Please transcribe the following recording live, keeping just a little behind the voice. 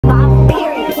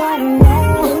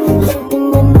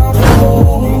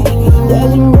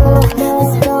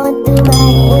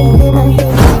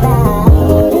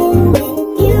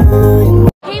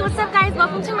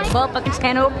motherfucking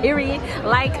channel, period.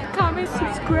 Like, comment,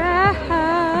 subscribe.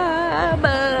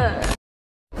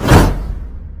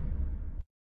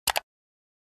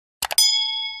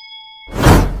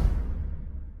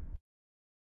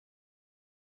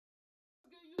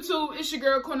 YouTube, it's your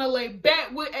girl Cornelia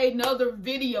back with another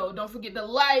video. Don't forget to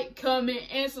like, comment,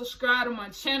 and subscribe to my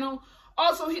channel.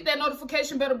 Also, hit that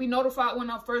notification bell to be notified when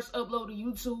I first upload to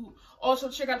YouTube. Also,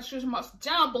 check out the description box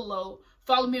down below.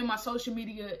 Follow me on my social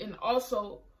media, and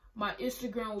also my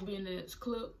Instagram will be in the next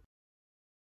clip.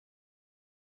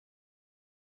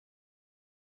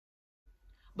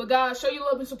 But guys, show your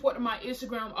love and support to my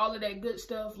Instagram, all of that good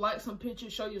stuff. Like some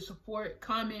pictures, show your support,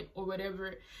 comment, or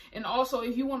whatever. And also,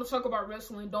 if you want to talk about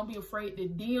wrestling, don't be afraid to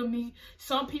DM me.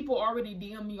 Some people already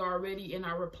DM me already, and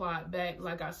I replied back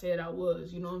like I said I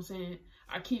was. You know what I'm saying?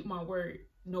 I keep my word.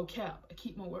 No cap. I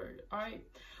keep my word. All right?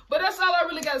 But that's all I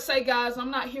really got to say, guys.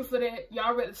 I'm not here for that.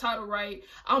 Y'all read the title right.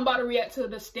 I'm about to react to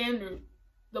the standard,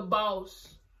 the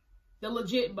boss, the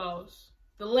legit boss,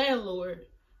 the landlord.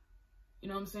 You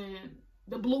know what I'm saying?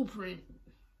 The blueprint.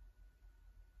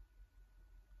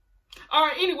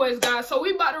 Alright, anyways, guys. So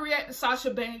we about to react to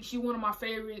Sasha Banks. She one of my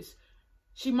favorites.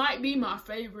 She might be my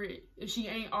favorite if she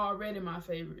ain't already my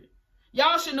favorite.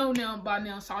 Y'all should know now by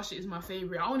now Sasha is my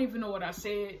favorite. I don't even know what I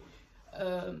said.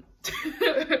 I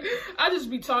just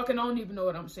be talking. I don't even know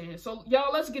what I'm saying. So,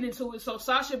 y'all, let's get into it. So,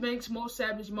 Sasha Banks' Most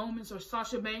Savage Moments, or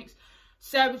Sasha Banks'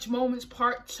 Savage Moments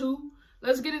Part 2.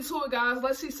 Let's get into it, guys.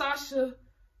 Let's see Sasha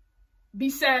be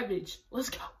savage. Let's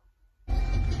go.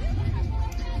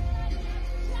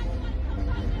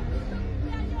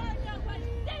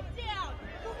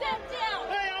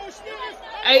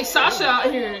 Hey, Sasha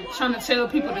out here trying to tell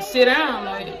people to sit down.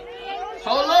 Like,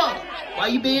 hold up. Why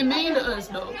you being mean to us,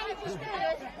 though?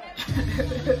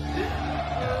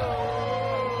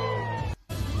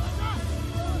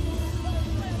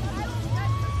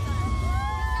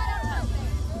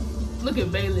 Look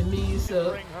at Bailey, mean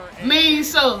so. Mean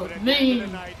so. Mean.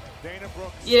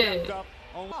 Yeah.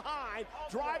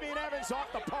 Driving Evans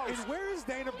off the post. Where is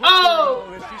Dana Brooke?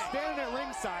 Oh! She's standing at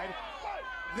ringside.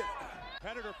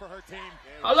 Competitor for her team.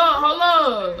 Hold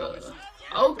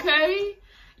on. Okay.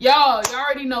 Y'all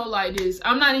already know like this.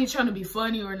 I'm not even trying to be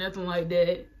funny or nothing like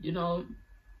that, you know.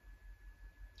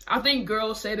 I think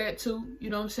girls say that too, you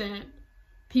know what I'm saying?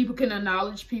 People can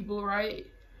acknowledge people, right?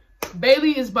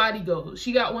 Bailey is body goals.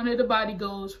 She got one of the body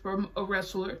goals from a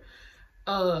wrestler.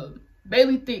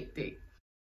 Bailey thick.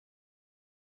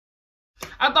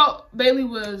 I thought Bailey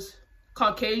was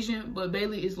Caucasian, but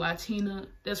Bailey is Latina.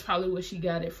 That's probably where she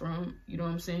got it from, you know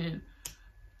what I'm saying?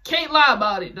 Can't lie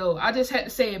about it, though. I just had to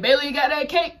say it. Bailey got that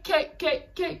cake.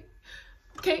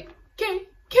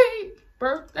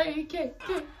 Birthday cake.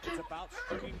 It's about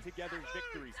stringing together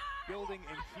victories, building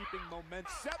and keeping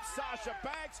momentum. Except Sasha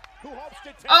Banks, who hopes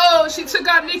to take. Oh, she took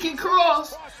out Nikki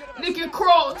Cross.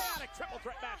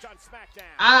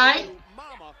 Alright.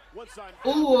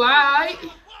 Ooh, alright.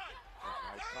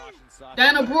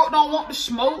 Dana Brooke don't want the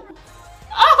smoke.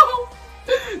 Oh,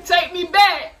 take me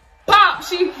back. Pop,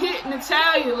 she hit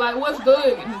Natalia. Like, what's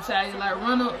good, Natalia? Like,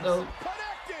 run up, though.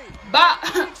 Bop.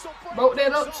 Broke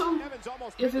that up, too.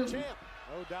 If it,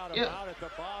 yeah.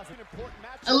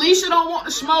 Alicia don't want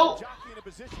the smoke.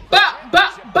 Bop.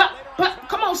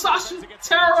 Come on, Sasha.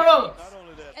 Tear her up.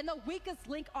 And the weakest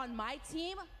link on my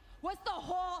team was the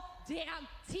whole damn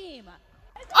team.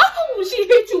 Oh, she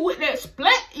hit you with that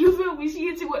splat. You feel me? She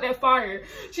hit you with that fire.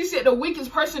 She said the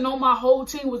weakest person on my whole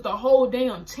team was the whole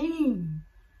damn team.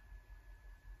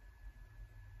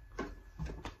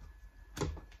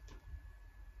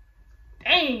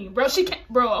 Dang, bro, she can't,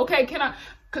 bro, okay, can I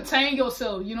contain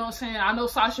yourself? You know what I'm saying? I know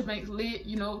Sasha Banks lit,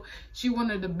 you know, she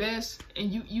one of the best, and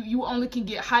you only can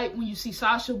get hyped when you see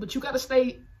Sasha, but you gotta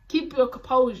keep your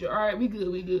composure. All right, we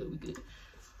good.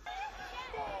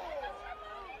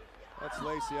 That's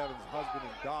Lacey Evans' husband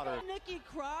and daughter. Nikki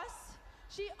Cross,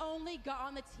 she only got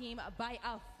on the team by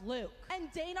a fluke.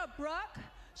 And Dana Brooke,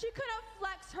 she couldn't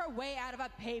flex her way out of a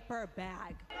paper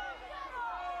bag.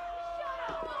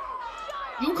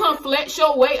 You can flex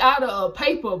your way out of a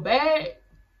paper bag?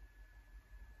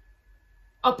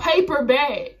 A paper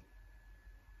bag.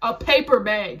 A paper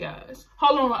bag, guys.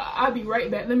 Hold on, I'll be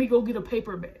right back. Let me go get a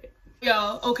paper bag.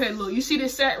 Y'all, okay, look, you see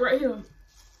this sack right here?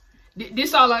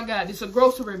 This all I got. This a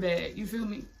grocery bag, you feel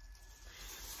me?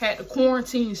 Had the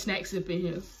quarantine snacks up in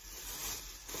here.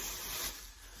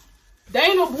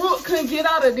 Dana Brooke couldn't get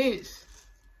out of this.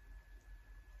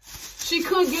 She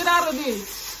couldn't get out of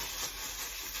this.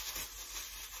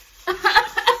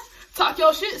 Talk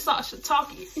your shit, Sasha.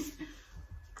 Talk it.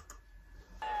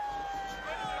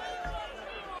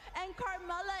 And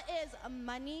Carmella is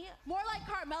money. More like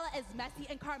Carmella is messy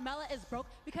and Carmella is broke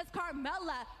because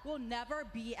Carmella will never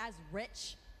be as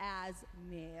rich as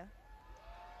me.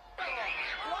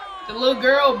 The little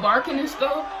girl barking and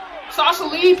stuff. Sasha,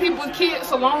 leave people with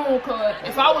kids alone, cause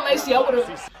if I were Lacey, I would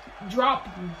have dropped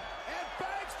you.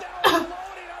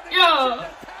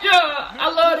 Yeah,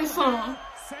 I love this song.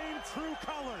 Same true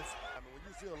colors. I mean, when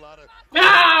you see a lot of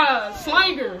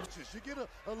Slanger. she get a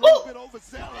little bit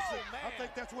overzealous. I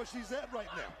think that's where she's at right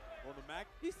now. On the Mac.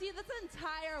 You see, this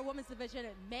entire women's division,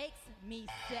 it makes me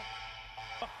sick.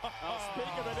 Speak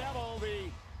of the devil,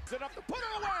 the enough to put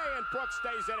her away, and Brooke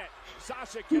stays in it.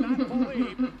 Sasha cannot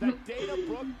believe that Dana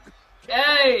Brooke.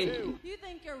 Hey. You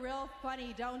think you're real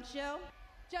funny, don't you?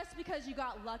 Just because you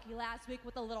got lucky last week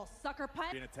with a little sucker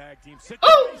punch. In a tag team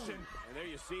situation, and there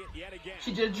you see it yet again.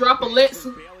 She just dropped Alexa.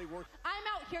 I'm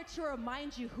out here to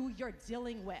remind you who you're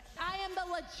dealing with. I am the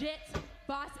legit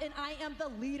boss, and I am the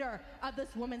leader of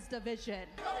this women's division.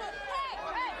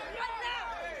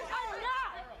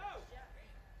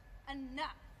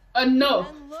 Enough. And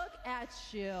look at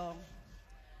you.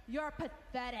 You're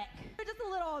pathetic. You're just a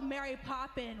little Mary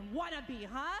Poppins wannabe,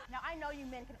 huh? Now, I know you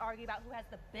men can argue about who has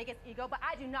the biggest ego, but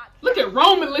I do not care. Look at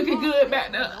Roman looking good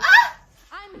back there.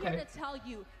 I'm here to tell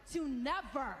you to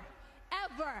never,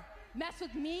 ever mess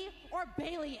with me or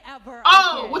Bailey ever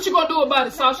again. What you gonna do about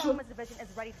it, Sasha? The women's division is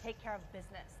ready to take care of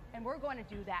business, and we're going to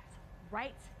do that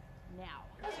right now.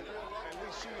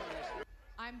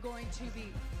 I'm going to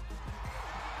be...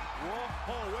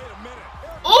 Whoa, wait a minute.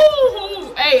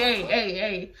 Ooh,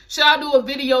 hey. Should I do a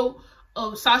video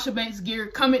of Sasha Banks gear?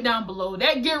 Comment down below.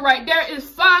 That gear right there is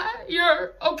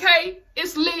fire, okay?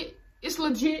 It's lit. It's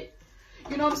legit.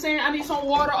 You know what I'm saying? I need some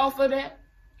water off of that.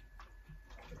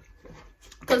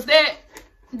 Because that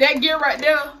gear right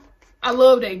there, I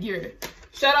love that gear.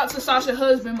 Shout out to Sasha's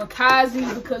husband,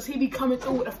 Makazi, because he be coming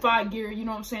through with the fire gear. You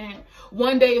know what I'm saying?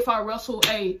 One day if I wrestle,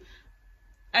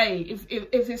 if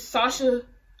it's Sasha...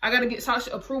 I gotta get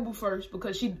Sasha approval first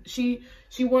because she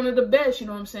one of the best, you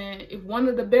know what I'm saying? If one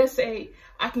of the best say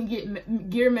I can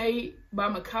get gear made by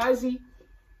Makazi,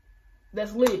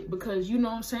 that's lit because you know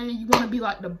what I'm saying? You wanna be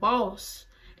like the boss.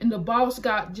 And the boss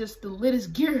got just the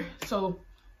littest gear. So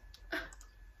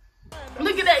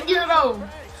look at that gear though.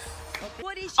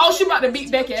 Oh, she about to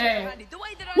beat Becky ass.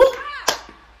 Woo.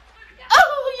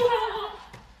 Oh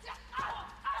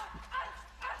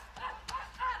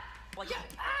yeah.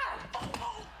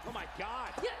 Oh my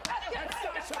God! That's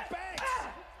Sasha Banks.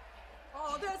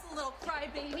 Oh, there's a little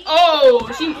crybaby. Oh,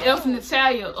 she effing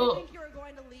Natalia up. You think you were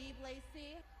going to leave,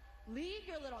 Lacey? Leave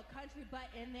your little country butt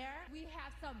in there. We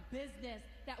have some business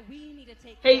that we need to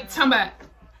take care of.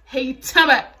 Hey,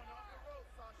 Tamba.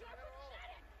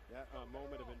 That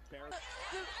moment of embarrassment.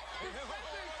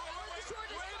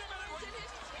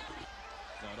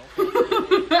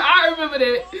 I remember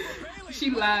that.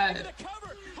 She lied.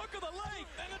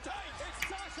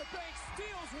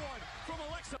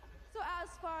 So as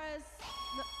far as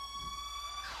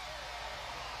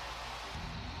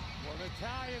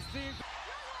Natalia's team.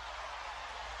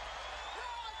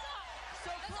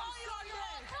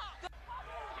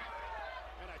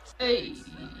 Hey.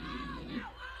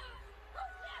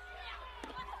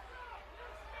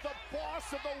 The boss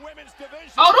of the women's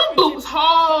division. Oh, them boots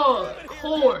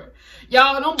hardcore.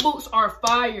 Y'all, them boots are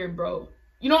fire, bro.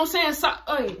 You know what I'm saying?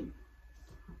 Hey.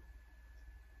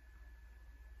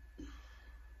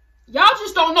 Y'all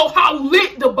just don't know how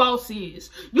lit the boss is.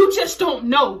 You just don't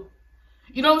know.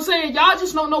 You know what I'm saying? Y'all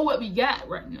just don't know what we got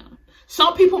right now.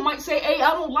 Some people might say, hey,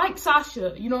 I don't like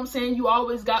Sasha. You know what I'm saying? You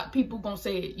always got people gonna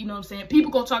say it. You know what I'm saying?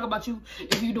 People gonna talk about you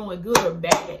if you're doing good or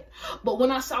bad. But when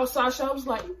I saw Sasha, I was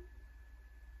like,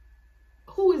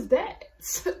 who is that?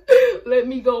 Let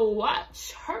me go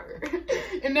watch her.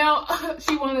 And now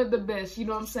she one of the best. You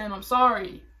know what I'm saying? I'm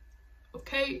sorry.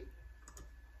 Okay?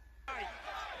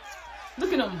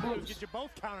 Look at them boots. Get you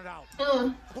both counted out.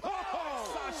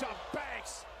 Sasha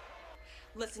Banks.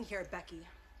 Listen here, Becky.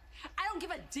 I don't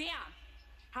give a damn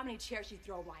how many chairs you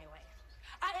throw my way.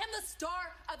 I am the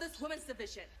star of this women's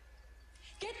division.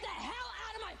 Get the hell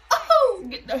out of my face. Oh,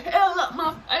 get the hell out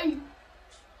my face.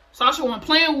 Sasha wasn't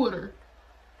playing with her.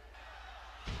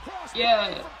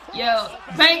 Yeah.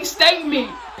 Bank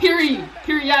statement. Period.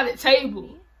 Periodic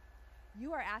table.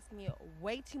 you are asking me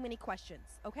way too many questions,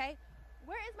 okay?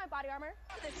 Where is my body armor?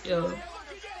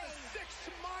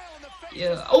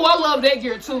 Yeah. Oh, I love that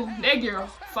gear too. That gear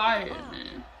fire,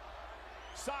 man.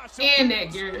 And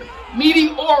that gear.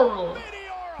 Meteora.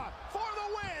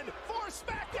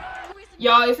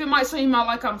 Y'all, if it might seem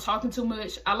like I'm talking too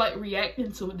much, I like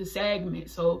reacting to the segment.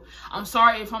 So I'm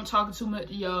sorry if I'm talking too much,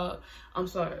 y'all. I'm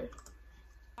sorry.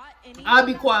 I'll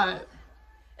be quiet.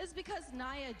 is because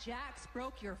Nia Jax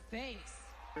broke your face.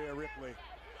 Rhea Ripley.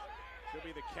 She'll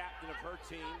be the captain of her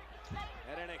team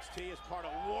at NXT as part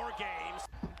of War Games.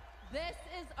 This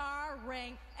is our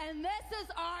ring, and this is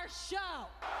our show.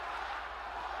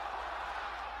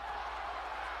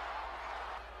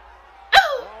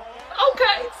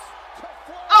 Okay.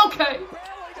 Okay.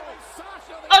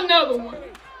 Another one.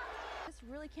 Just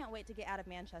really can't wait to get out of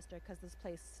Manchester because this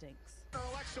place stinks.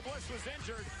 Alexa Bliss was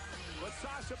injured, but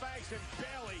Sasha Banks and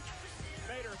Bayley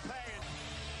made her pay.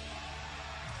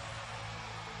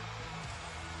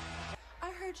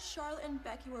 I heard Charlotte and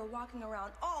Becky were walking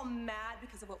around all mad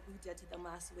because of what we did to them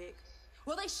last week.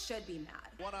 Well, they should be mad.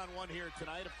 One-on-one here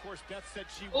tonight. Of course, Beth said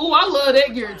she... Oh, I love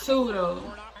that gear too,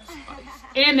 though.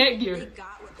 And that gear. They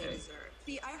got what they deserve.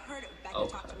 See, I heard Becky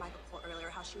talk to Michael Cole earlier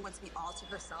how she wants me all to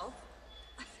herself.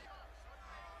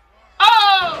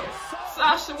 Oh!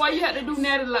 Sasha, why you had to do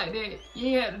Natty like that? You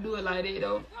ain't had to do it like that,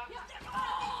 though.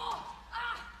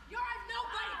 You're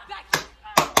nobody, Becky!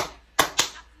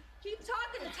 Keep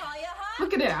talking, Natalia, huh?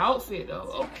 Look at that outfit,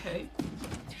 though. Okay.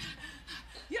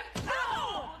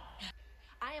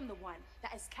 I am the one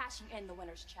that is cashing in the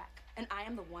winner's check. And I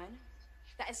am the one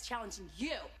that is challenging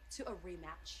you to a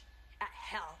rematch at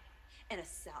Hell in a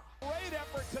Cell. Great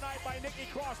effort tonight by Nikki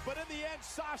Cross, but in the end,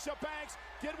 Sasha Banks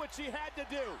did what she had to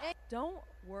do. Don't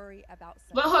worry about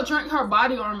Let her drink her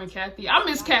body armor, Kathy. I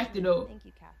miss Kathy, though. Thank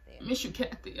you, Kathy. I miss you,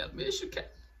 Kathy. I miss you, Kathy.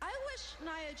 I wish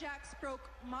Nia Jax broke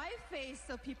my face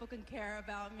so people can care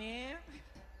about me.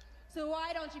 So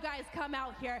why don't you guys come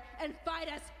out here and fight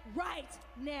us right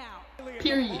now?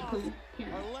 Period, please.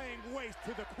 Period. Are laying waste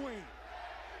to the queen.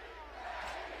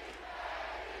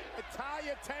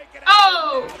 Natalia taking it.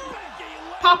 Oh!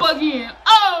 Pop again.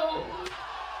 Oh!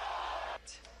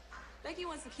 Becky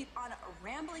wants to keep on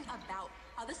rambling about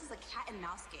how this is a cat and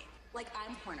mouse game. Like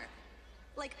I'm cornered.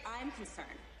 Like I'm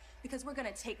concerned. Because we're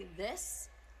gonna take this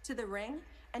to the ring,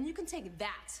 and you can take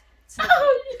that to the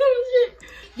ring.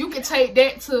 You can take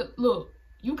that to, look,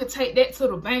 you can take that to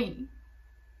the bank.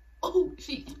 Oh,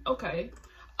 she, okay.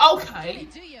 Okay.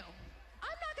 Do you? I'm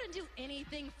not gonna do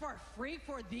anything for free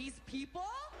for these people.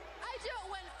 I do it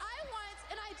when I want,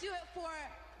 and I do it for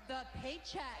the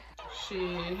paycheck.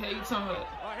 Shit, hey, you talking about?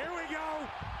 Oh, here we go.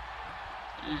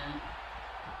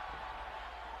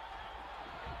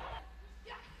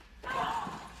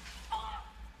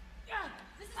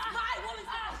 This is my woman's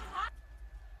house.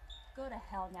 Go to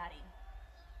hell, Natty.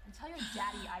 And tell your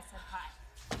daddy I said hi.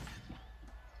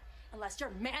 Unless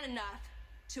you're man enough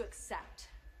to accept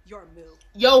your move.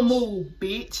 Yo, move,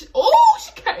 bitch. Oh,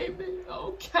 she came in.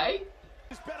 Okay.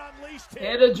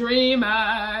 Had a dream,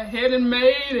 I hadn't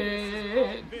made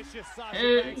it. This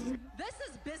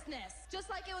is business. Just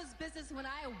like it was business when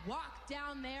I walked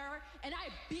down there and I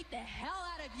beat the hell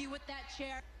out of you with that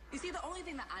chair. You see, the only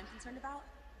thing that I'm concerned about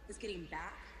is getting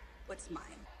back what's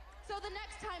mine. So the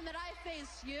next time that I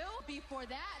face you, before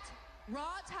that,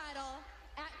 Raw title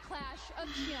at Clash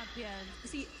of Champions. You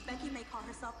see, Becky may call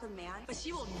herself the man, but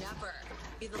she will never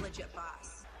be the legit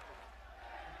boss.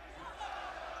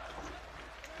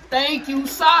 Thank you,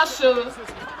 Sasha.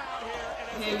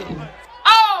 Yeah.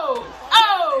 Oh,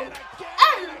 oh,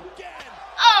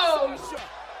 oh,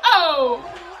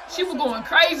 oh. She was going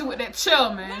crazy with that chair,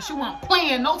 man. She wasn't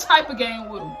playing no type of game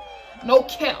with him. No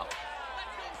cap.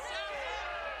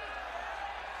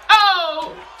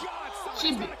 Oh,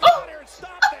 she be. Oh.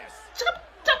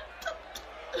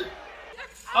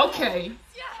 Okay.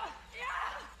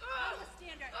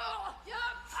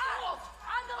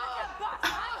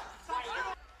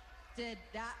 Did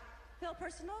that feel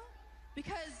personal?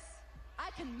 Because I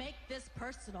can make this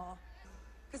personal.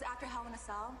 Because after Hell in a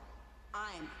Cell,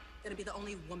 I'm gonna be the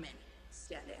only woman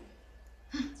standing.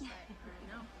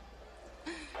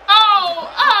 Oh,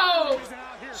 oh!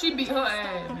 She beat her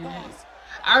ass, man.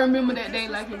 I remember that day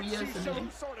like it was yesterday.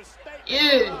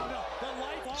 Yeah.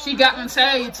 She got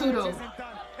Natalia too, though.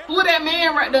 Who that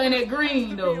man right there in that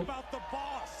green, though?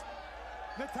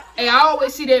 Hey, I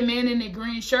always see that man in that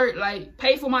green shirt, like,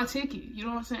 pay for my ticket. You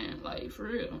know what I'm saying? Like, for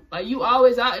real. Like, you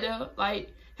always out there,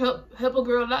 like, help a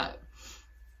girl out.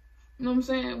 You know what I'm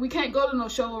saying? We can't go to no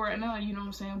show right now, you know what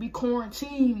I'm saying? We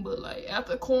quarantined, but, like,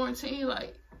 after quarantine,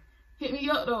 like, hit me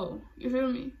up, though. You feel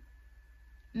me?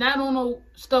 Not on no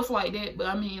stuff like that, but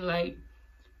I mean, like,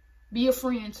 be a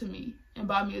friend to me and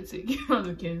buy me a ticket. I'm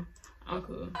just kidding. I'm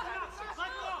cool.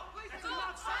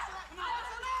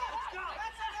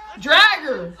 Drag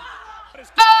her.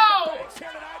 Oh!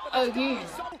 Again.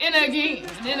 And again.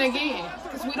 And again.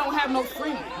 Because we don't have no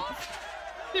friends.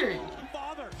 Period.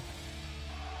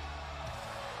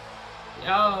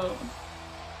 Yo.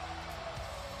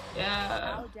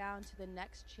 Yeah. Bow down to the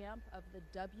next champ of the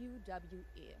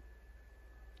WWE.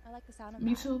 I like the sound of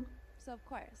Me that. too. So of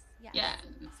course, yeah. Yeah.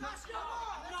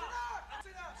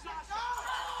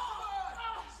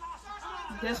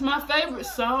 That's my favorite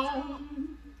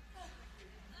song.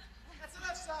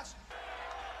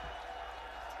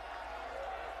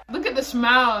 Look at the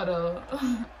smile though.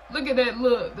 Look at that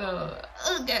look though.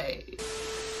 Okay.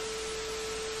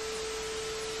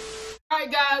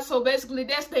 Alright guys, so basically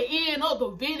that's the end of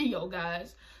the video,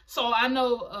 guys. So I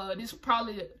know this is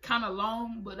probably kind of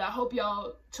long, but I hope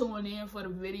y'all tune in for the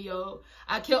video.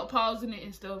 I kept pausing it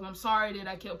and stuff. I'm sorry that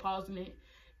I kept pausing it.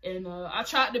 And I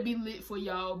tried to be lit for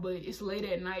y'all, but it's late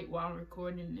at night while I'm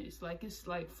recording this. It's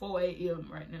like 4 a.m.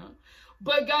 right now.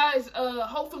 But guys,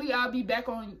 hopefully I'll be back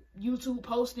on YouTube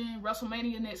posting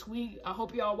WrestleMania next week. I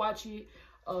hope y'all watch it.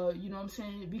 You know what I'm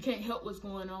saying? We can't help what's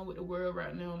going on with the world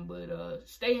right now, but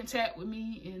stay in touch with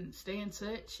me and stay in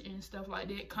touch and stuff like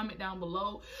that. Comment down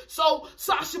below. So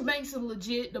Sasha Banks is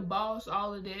legit, the boss,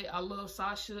 all of that. I love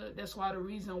Sasha. That's why the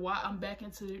reason why I'm back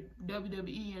into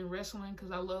WWE and wrestling,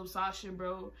 because I love Sasha,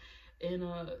 bro. And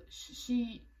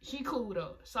she cool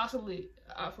though. Sasha lit.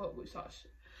 I fuck with Sasha.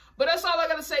 But that's all I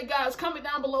gotta say, guys. Comment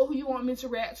down below who you want me to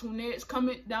react to next.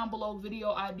 Comment down below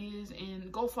video ideas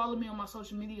and go follow me on my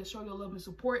social media. Show your love and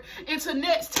support. Until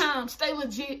next time, stay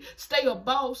legit, stay a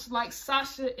boss like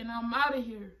Sasha, and I'm out of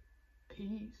here.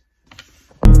 Peace.